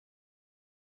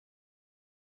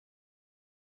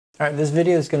Alright, this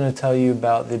video is going to tell you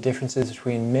about the differences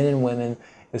between men and women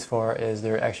as far as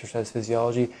their exercise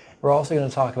physiology. We're also going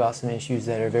to talk about some issues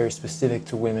that are very specific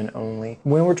to women only.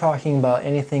 When we're talking about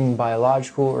anything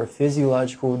biological or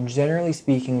physiological, generally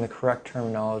speaking, the correct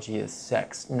terminology is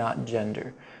sex, not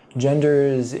gender. Gender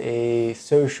is a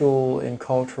social and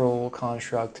cultural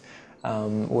construct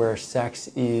where sex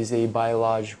is a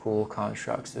biological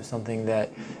construct, so something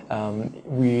that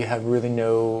we have really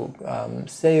no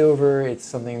say over. It's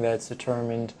something that's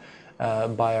determined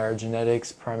by our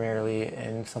genetics primarily,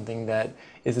 and something that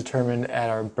is determined at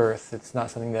our birth. It's not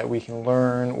something that we can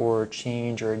learn or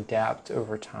change or adapt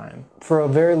over time. For a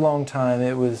very long time,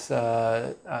 it was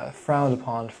frowned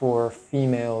upon for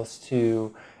females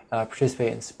to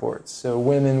participate in sports. So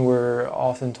women were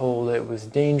often told it was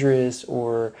dangerous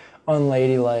or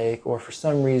unladylike, or for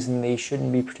some reason they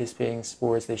shouldn't be participating in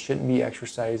sports, they shouldn't be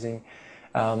exercising.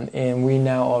 And we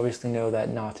now obviously know that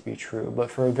not to be true.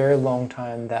 But for a very long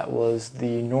time, that was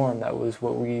the norm. That was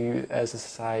what we as a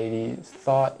society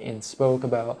thought and spoke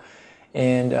about.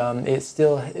 And it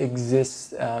still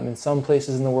exists in some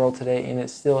places in the world today, and it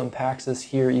still impacts us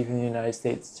here, even in the United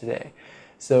States today.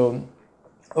 So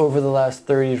over the last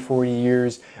 30 to 40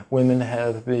 years, women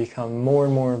have become more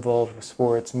and more involved with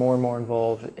sports, more and more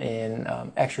involved in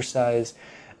exercise.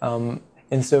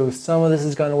 And so some of this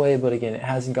has gone away, but again, it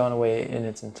hasn't gone away in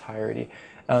its entirety.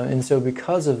 And so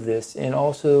because of this, and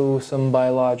also some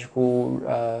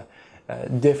biological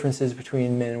differences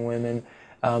between men and women,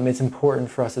 it's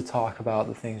important for us to talk about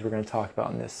the things we're going to talk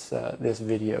about in this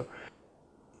video.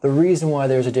 The reason why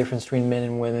there's a difference between men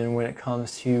and women when it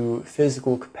comes to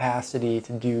physical capacity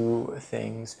to do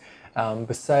things,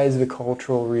 besides the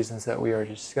cultural reasons that we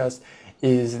already discussed,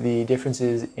 is the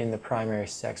differences in the primary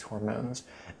sex hormones.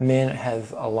 Men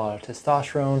have a lot of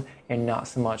testosterone and not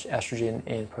so much estrogen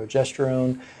and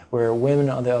progesterone, where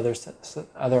women, on the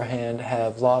other hand,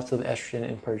 have lots of estrogen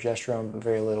and progesterone but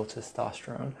very little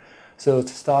testosterone. So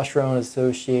testosterone is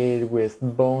associated with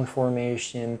bone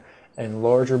formation and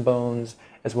larger bones,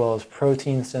 as well as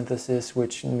protein synthesis,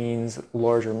 which means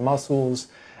larger muscles,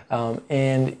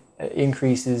 and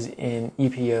increases in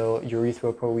EPO,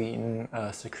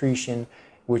 erythropoietin secretion,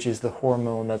 which is the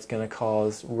hormone that's going to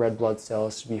cause red blood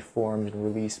cells to be formed and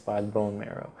released by the bone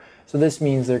marrow. So this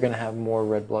means they're going to have more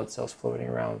red blood cells floating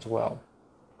around as well.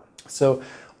 So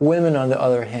women, on the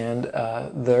other hand,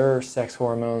 their sex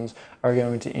hormones are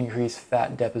going to increase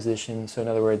fat deposition, so in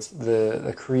other words,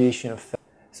 the creation of fat.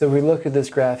 So if we look at this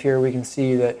graph here, we can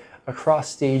see that across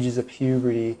stages of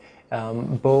puberty,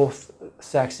 both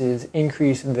sexes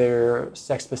increase their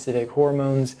sex-specific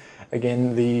hormones.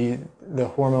 Again, the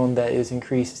hormone that is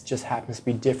increased just happens to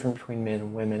be different between men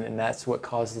and women, and that's what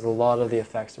causes a lot of the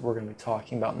effects that we're going to be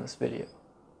talking about in this video.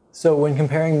 So when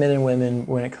comparing men and women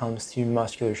when it comes to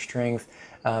muscular strength,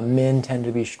 men tend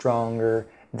to be stronger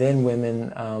than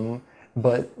women,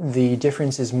 but the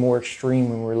difference is more extreme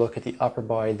when we look at the upper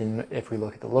body than if we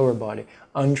look at the lower body.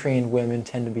 Untrained women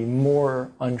tend to be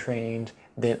more untrained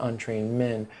than untrained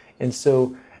men. And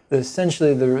so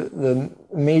essentially the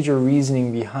major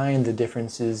reasoning behind the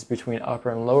differences between upper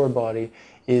and lower body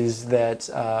is that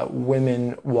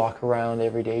women walk around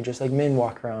every day just like men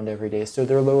walk around every day. So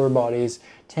their lower bodies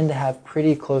tend to have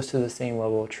pretty close to the same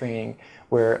level of training,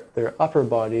 where their upper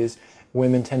bodies,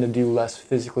 women tend to do less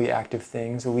physically active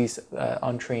things, at least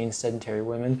untrained sedentary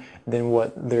women, than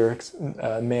what their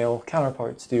male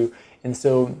counterparts do. And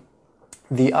so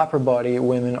the upper body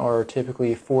women are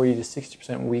typically 40 to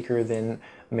 60% weaker than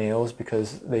males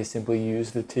because they simply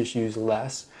use the tissues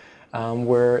less.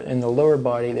 Where in the lower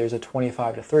body there's a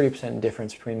 25 to 30%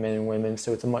 difference between men and women,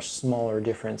 so it's a much smaller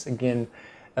difference. Again,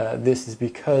 this is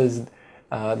because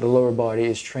the lower body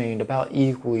is trained about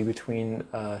equally between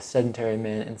sedentary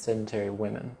men and sedentary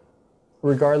women.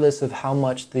 Regardless of how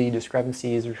much the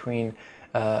discrepancy is between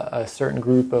a certain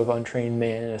group of untrained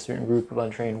men and a certain group of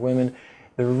untrained women,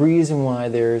 the reason why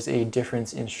there's a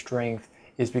difference in strength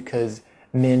is because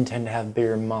men tend to have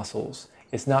bigger muscles.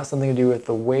 It's not something to do with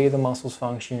the way the muscles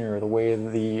function or the way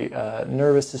the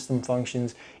nervous system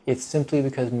functions. It's simply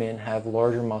because men have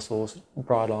larger muscles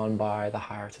brought on by the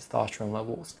higher testosterone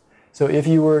levels. So if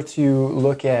you were to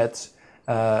look at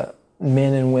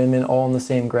men and women all in the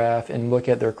same graph and look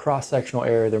at their cross-sectional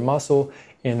area of their muscle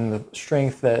and the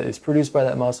strength that is produced by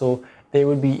that muscle, they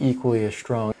would be equally as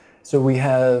strong. So we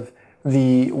have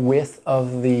the width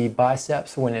of the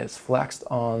biceps when it's flexed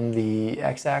on the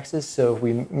x-axis. So if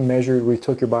we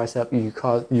took your bicep, you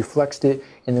flexed it,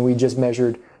 and then we just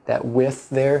measured that width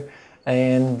there,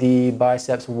 and the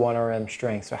biceps 1 RM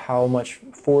strength, so how much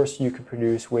force you could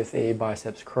produce with a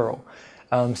biceps curl.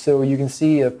 So you can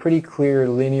see a pretty clear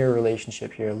linear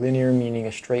relationship here. Linear meaning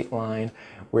a straight line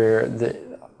where the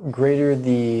greater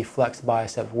the flexed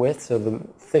bicep width, so the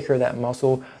thicker that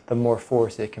muscle, the more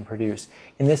force it can produce.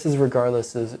 And this is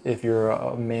regardless of if you're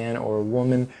a man or a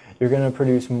woman, you're going to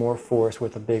produce more force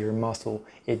with a bigger muscle.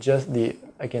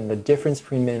 Again, the difference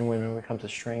between men and women when it comes to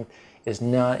strength is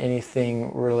not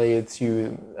anything related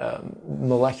to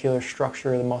molecular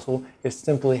structure of the muscle. It's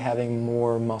simply having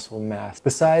more muscle mass.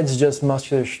 Besides just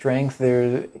muscular strength,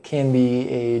 there can be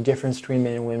a difference between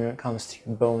men and women when it comes to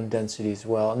bone density as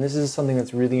well. And this is something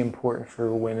that's really important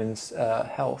for women's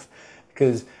health,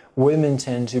 because women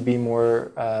tend to be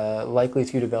more likely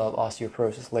to develop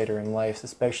osteoporosis later in life,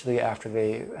 especially after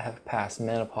they have passed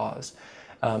menopause.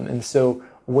 And so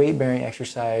weight-bearing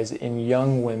exercise in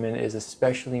young women is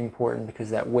especially important,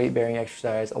 because that weight-bearing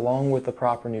exercise, along with the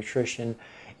proper nutrition,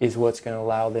 is what's going to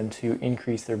allow them to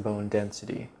increase their bone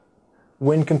density.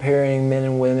 When comparing men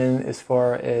and women as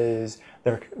far as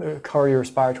their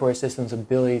cardiorespiratory system's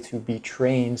ability to be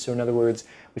trained, so in other words,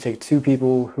 we take two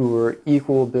people who are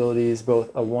equal abilities,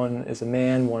 one is a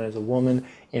man, one is a woman,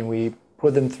 and we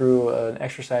put them through an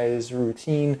exercise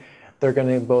routine, they're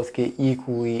going to both get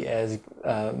equally as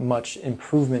much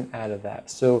improvement out of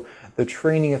that. So the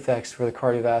training effects for the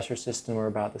cardiovascular system are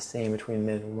about the same between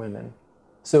men and women.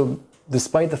 So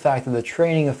despite the fact that the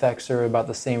training effects are about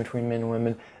the same between men and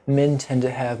women, men tend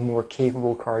to have more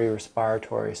capable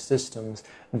cardiorespiratory systems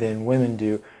than women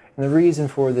do. And the reason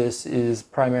for this is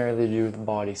primarily due to the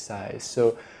body size.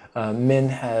 So men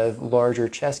have larger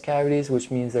chest cavities, which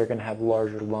means they're going to have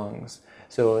larger lungs.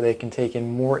 So they can take in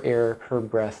more air per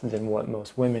breath than what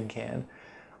most women can.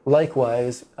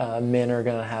 Likewise, men are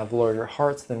going to have larger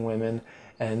hearts than women,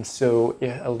 and so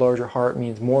a larger heart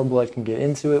means more blood can get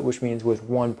into it, which means with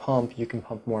one pump you can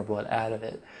pump more blood out of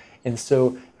it. And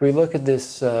so if we look at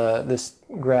this, this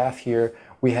graph here,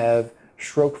 we have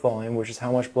stroke volume, which is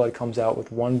how much blood comes out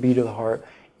with one beat of the heart.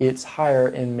 It's higher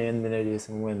in men than it is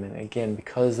in women, again,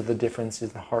 because of the difference in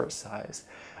the heart size.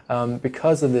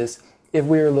 Because of this, if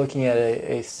we are looking at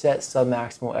a set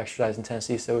submaximal exercise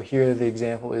intensity, so here the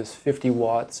example is 50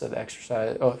 watts of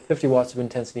exercise, 50 watts of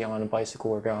intensity on a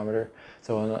bicycle ergometer,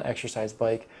 so on an exercise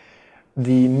bike,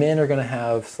 the men are going to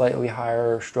have slightly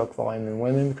higher stroke volume than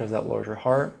women because of that larger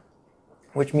heart,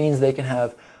 which means they can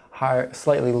have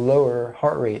slightly lower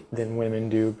heart rate than women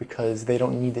do, because they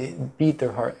don't need to beat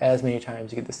their heart as many times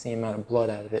to get the same amount of blood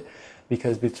out of it.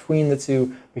 Because between the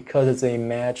two, because it's a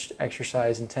matched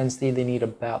exercise intensity, they need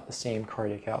about the same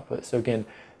cardiac output. So again,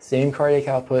 same cardiac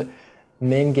output,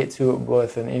 men get to it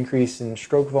with an increase in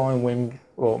stroke volume,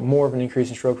 more of an increase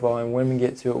in stroke volume, women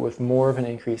get to it with more of an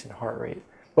increase in heart rate.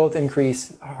 Both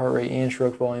increase heart rate and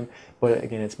stroke volume, but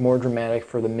again, it's more dramatic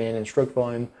for the men in stroke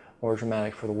volume, more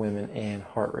dramatic for the women and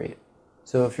heart rate.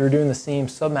 So if you're doing the same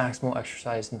submaximal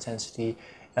exercise intensity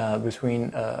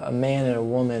between a man and a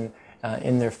woman,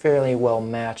 and they're fairly well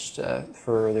matched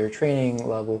for their training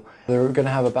level, they're going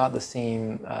to have about the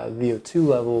same VO2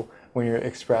 level when you're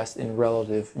expressed in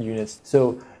relative units.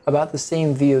 So about the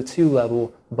same VO2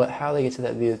 level, but how they get to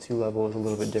that VO2 level is a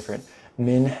little bit different.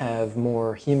 Men have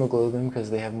more hemoglobin because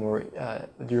they have more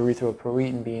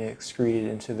erythropoietin being excreted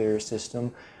into their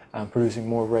system, producing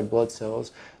more red blood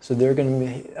cells. So they're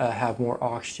going to have more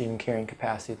oxygen carrying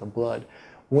capacity of the blood.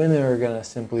 Women are going to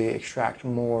simply extract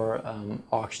more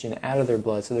oxygen out of their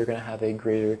blood, so they're going to have a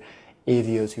greater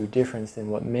AVO2 difference than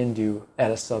what men do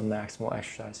at a submaximal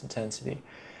exercise intensity.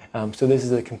 So this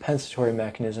is a compensatory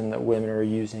mechanism that women are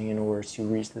using in order to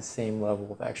reach the same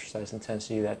level of exercise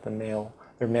intensity that their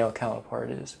male counterpart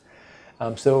is.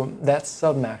 So that's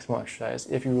submaximal exercise.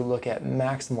 If you look at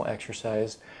maximal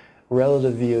exercise,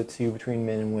 relative VO2 between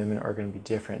men and women are going to be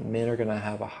different. Men are going to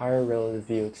have a higher relative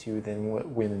VO2 than what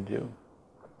women do.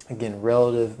 Again,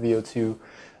 relative VO2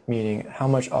 meaning how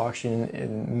much oxygen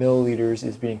in milliliters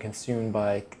is being consumed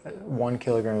by 1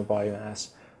 kilogram of body mass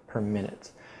per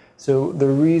minute. So the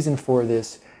reason for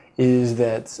this is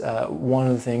that one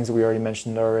of the things that we already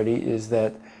mentioned is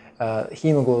that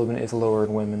hemoglobin is lower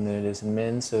in women than it is in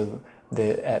men. So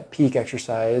at peak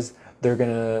exercise, they're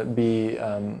going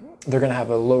to have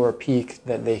a lower peak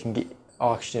that they can get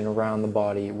oxygen around the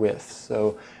body with.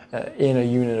 So in a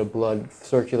unit of blood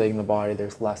circulating the body,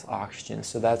 there's less oxygen.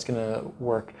 So that's going to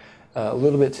work a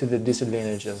little bit to the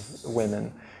disadvantage of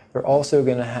women. They're also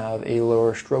going to have a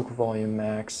lower stroke volume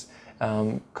max,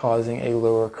 causing a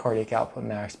lower cardiac output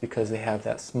max because they have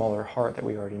that smaller heart that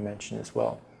we already mentioned as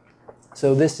well.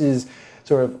 So this is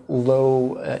sort of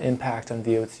low impact on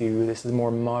VO2. This is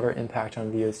more moderate impact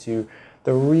on VO2.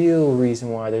 The real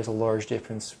reason why there's a large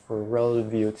difference for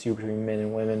relative VO2 between men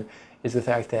and women is the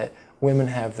fact that women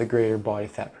have the greater body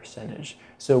fat percentage.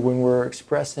 So when we're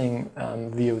expressing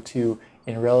VO2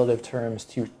 in relative terms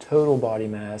to total body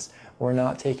mass, we're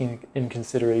not taking in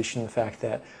consideration the fact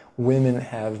that women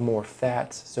have more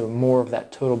fats, so more of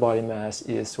that total body mass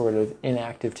is sort of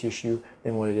inactive tissue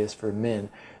than what it is for men.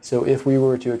 So if we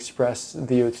were to express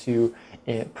VO2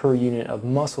 per unit of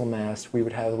muscle mass, we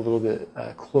would have a little bit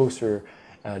closer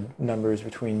numbers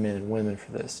between men and women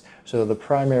for this. So the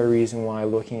primary reason why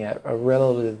looking at a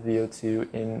relative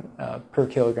VO2 in per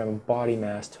kilogram of body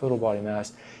mass, total body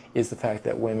mass, is the fact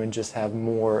that women just have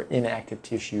more inactive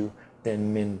tissue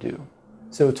than men do.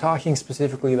 So talking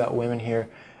specifically about women here,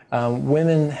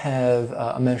 women have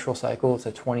a menstrual cycle. It's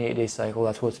a 28-day cycle.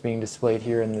 That's what's being displayed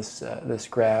here in this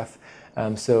graph.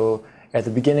 So at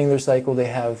the beginning of their cycle, they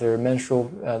have their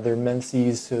their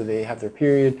menses, so they have their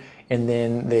period, and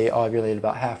then they ovulate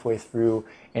about halfway through,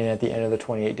 and at the end of the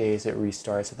 28 days, it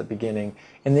restarts at the beginning.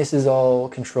 And this is all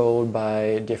controlled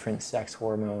by different sex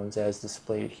hormones as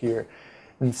displayed here.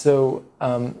 And so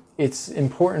it's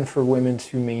important for women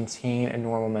to maintain a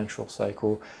normal menstrual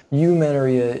cycle.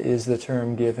 Eumenorrhea is the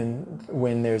term given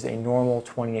when there's a normal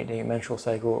 28-day menstrual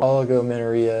cycle.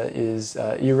 Oligomenorrhea is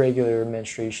irregular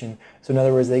menstruation. So in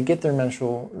other words, they get their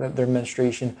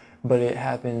menstruation, but it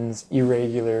happens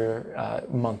irregular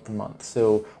month to month.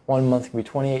 So one month can be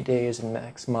 28 days, and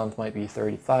next month might be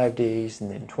 35 days,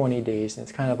 and then 20 days, and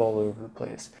it's kind of all over the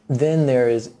place. Then there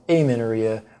is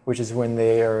amenorrhea, which is when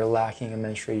they are lacking a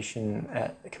menstruation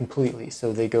completely.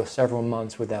 So they go several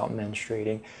months without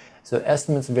menstruating. So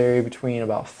estimates vary between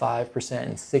about 5%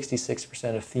 and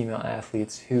 66% of female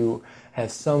athletes who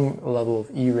have some level of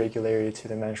irregularity to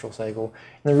their menstrual cycle.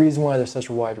 And the reason why there's such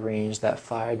a wide range, that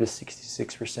 5 to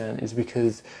 66%, is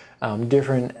because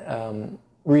different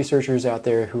researchers out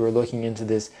there who are looking into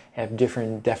this have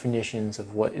different definitions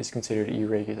of what is considered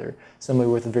irregular.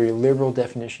 Somebody with a very liberal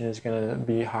definition is going to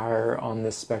be higher on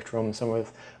this spectrum. Someone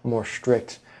with a more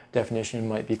strict definition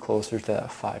might be closer to that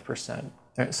 5%.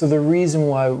 Right, so the reason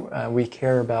why we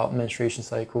care about menstruation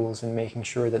cycles and making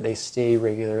sure that they stay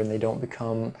regular and they don't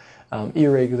become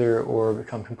irregular or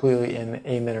become completely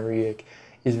amenorrheic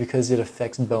is because it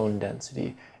affects bone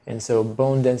density. And so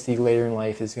bone density later in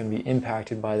life is going to be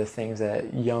impacted by the things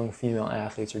that young female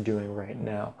athletes are doing right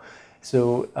now.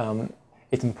 So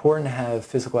it's important to have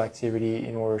physical activity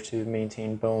in order to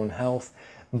maintain bone health,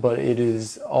 but it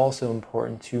is also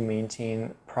important to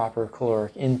maintain proper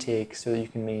caloric intake so that you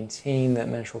can maintain that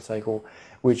menstrual cycle,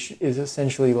 which is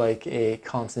essentially like a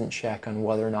constant check on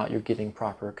whether or not you're getting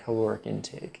proper caloric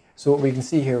intake. So what we can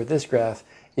see here with this graph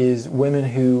is women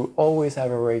who always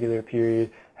have a regular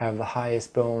period have the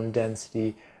highest bone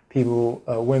density.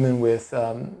 Women with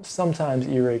sometimes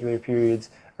irregular periods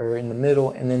are in the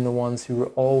middle, and then the ones who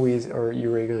always are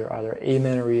irregular, either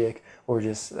amenorrheic or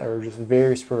just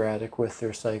very sporadic with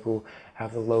their cycle,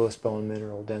 have the lowest bone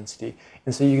mineral density.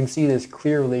 And so you can see this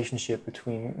clear relationship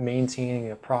between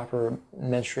maintaining a proper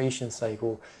menstruation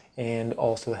cycle and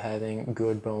also having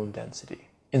good bone density.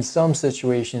 In some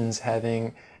situations,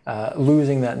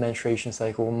 losing that menstruation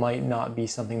cycle might not be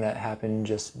something that happened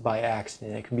just by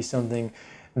accident. It can be something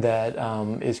that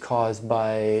is caused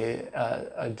by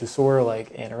a disorder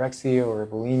like anorexia or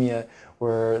bulimia,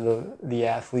 where the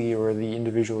athlete or the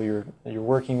individual you're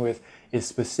working with is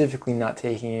specifically not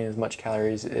taking in as much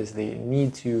calories as they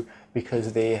need to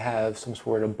because they have some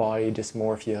sort of body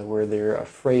dysmorphia where they're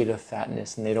afraid of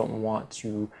fatness and they don't want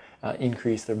to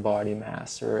increase their body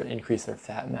mass or increase their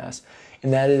fat mass.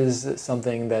 And that is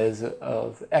something that is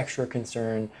of extra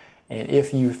concern. And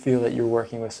if you feel that you're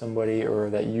working with somebody or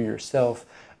that you yourself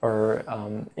are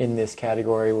in this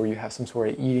category where you have some sort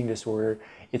of eating disorder,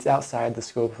 it's outside the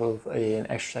scope of an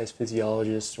exercise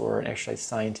physiologist or an exercise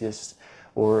scientist,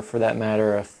 or for that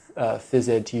matter, a phys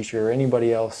ed teacher or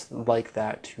anybody else like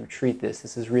that to treat this.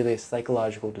 This is really a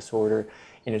psychological disorder,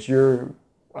 and it's your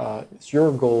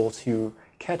goal to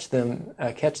catch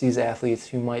these athletes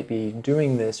who might be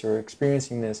doing this or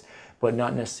experiencing this, but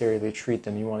not necessarily treat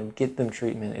them. You want to get them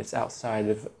treatment. It's outside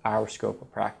of our scope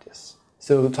of practice.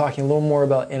 So talking a little more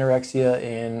about anorexia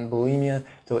and bulimia.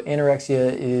 So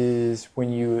anorexia is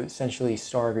when you essentially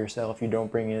starve yourself. You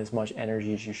don't bring in as much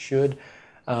energy as you should.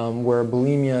 Where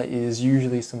bulimia is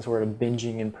usually some sort of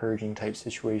binging and purging type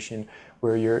situation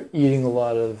where you're eating a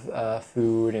lot of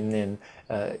food and then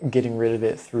getting rid of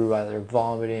it through either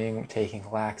vomiting, taking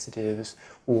laxatives,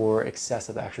 or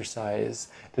excessive exercise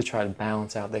to try to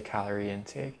balance out the calorie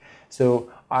intake.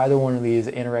 So either one of these,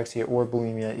 anorexia or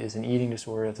bulimia, is an eating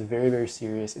disorder that's very, very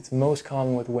serious. It's most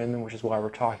common with women, which is why we're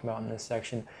talking about in this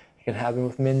section. It It can happen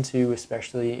with men too,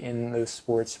 especially in those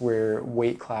sports where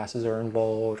weight classes are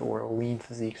involved or lean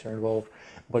physiques are involved,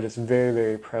 but it's very,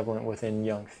 very prevalent within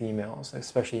young females,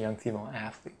 especially young female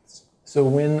athletes. So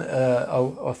when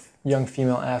a young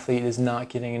female athlete is not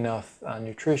getting enough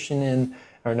nutrition in,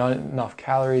 or not enough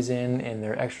calories in, and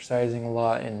they're exercising a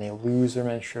lot and they lose their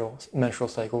menstrual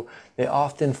cycle, they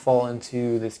often fall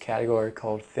into this category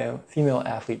called female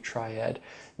athlete triad,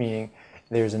 meaning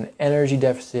there's an energy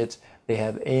deficit, they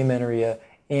have amenorrhea,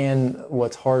 and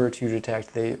what's harder to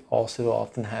detect, they also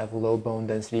often have low bone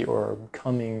density or are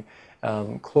becoming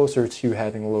closer to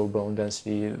having low bone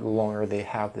density the longer they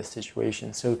have this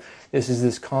situation. So this is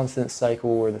this constant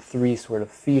cycle where the three sort of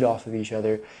feed off of each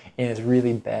other, and it's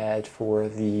really bad for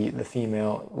the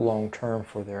female long term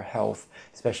for their health,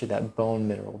 especially that bone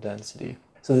mineral density.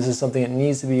 So this is something that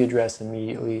needs to be addressed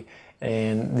immediately,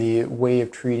 and the way of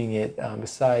treating it,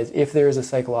 besides if there is a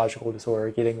psychological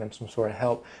disorder, getting them some sort of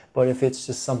help, but if it's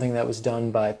just something that was done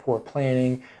by poor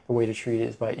planning, the way to treat it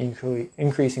is by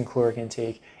increasing caloric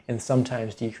intake and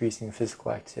sometimes decreasing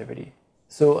physical activity.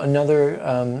 So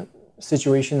another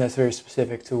situation that's very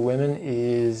specific to women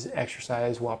is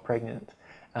exercise while pregnant.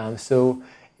 So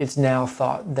it's now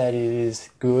thought that it is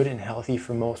good and healthy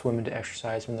for most women to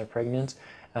exercise when they're pregnant.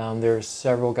 There are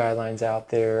several guidelines out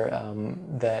there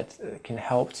that can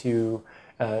help to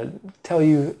tell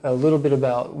you a little bit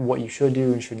about what you should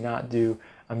do and should not do.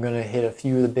 I'm going to hit a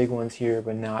few of the big ones here,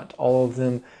 but not all of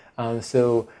them.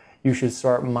 So you should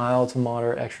start mild to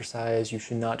moderate exercise. You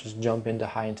should not just jump into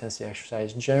high intensity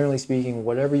exercise. Generally speaking,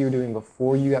 whatever you're doing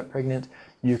before you got pregnant,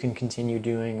 you can continue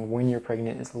doing when you're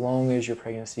pregnant, as long as your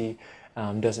pregnancy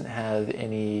doesn't have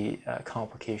any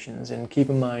complications. And keep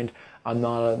in mind, I'm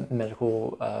not a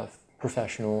medical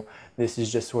professional. This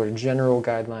is just sort of general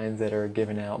guidelines that are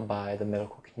given out by the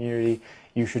medical community.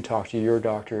 You should talk to your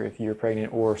doctor if you're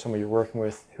pregnant, or somebody you're working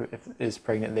with who is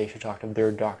pregnant, they should talk to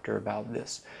their doctor about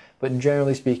this. But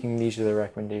generally speaking, these are the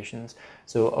recommendations.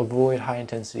 So avoid high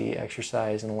intensity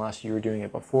exercise unless you were doing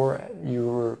it before you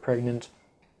were pregnant.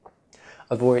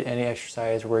 Avoid any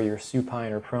exercise where you're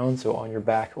supine or prone, so on your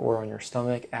back or on your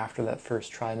stomach after that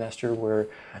first trimester where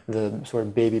the sort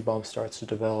of baby bump starts to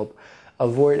develop.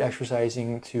 Avoid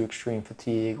exercising to extreme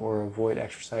fatigue, or avoid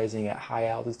exercising at high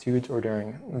altitudes or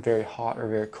during very hot or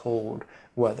very cold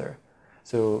weather.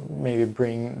 So maybe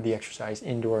bring the exercise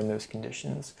indoor in those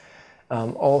conditions.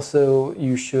 Also,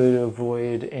 you should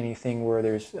avoid anything where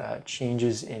there's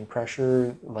changes in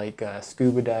pressure, like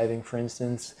scuba diving, for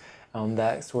instance.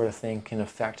 That sort of thing can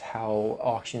affect how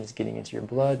oxygen is getting into your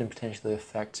blood and potentially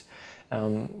affect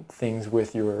things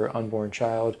with your unborn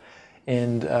child.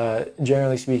 And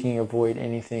generally speaking, avoid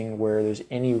anything where there's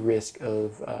any risk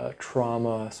of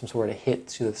trauma, some sort of hit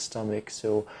to the stomach.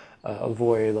 So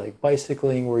avoid like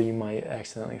bicycling where you might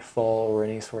accidentally fall, or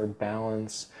any sort of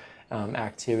balance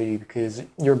activity, because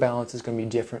your balance is going to be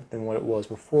different than what it was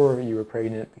before you were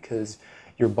pregnant, because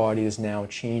your body is now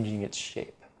changing its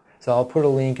shape. So I'll put a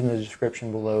link in the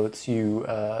description below to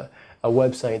a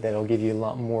website that'll give you a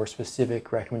lot more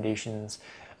specific recommendations.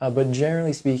 But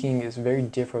generally speaking, it's very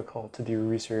difficult to do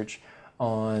research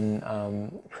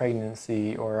on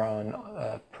pregnancy or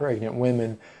on pregnant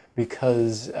women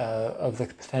because of the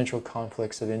potential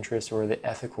conflicts of interest or the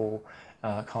ethical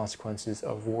consequences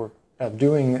of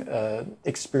doing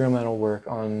experimental work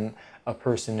on a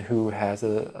person who has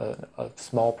a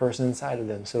small person inside of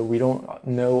them. So we don't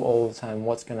know all the time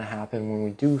what's going to happen when we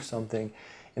do something.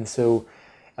 And so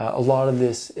a lot of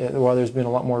this, while there's been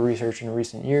a lot more research in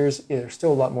recent years, there's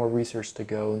still a lot more research to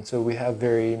go. And so we have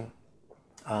very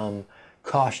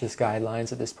cautious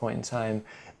guidelines at this point in time.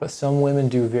 But some women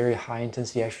do very high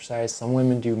intensity exercise. Some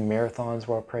women do marathons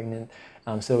while pregnant.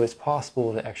 So it's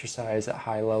possible to exercise at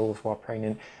high levels while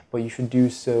pregnant, but you should do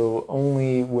so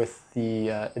only with the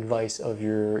advice of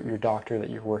your doctor that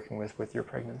you're working with your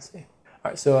pregnancy.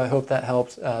 All right, so I hope that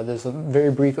helped. There's a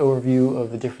very brief overview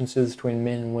of the differences between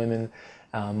men and women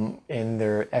in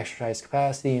their exercise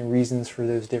capacity and reasons for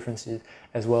those differences,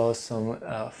 as well as some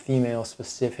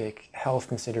female-specific health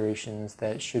considerations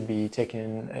that should be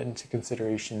taken into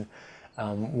consideration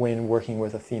when working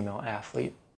with a female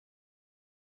athlete.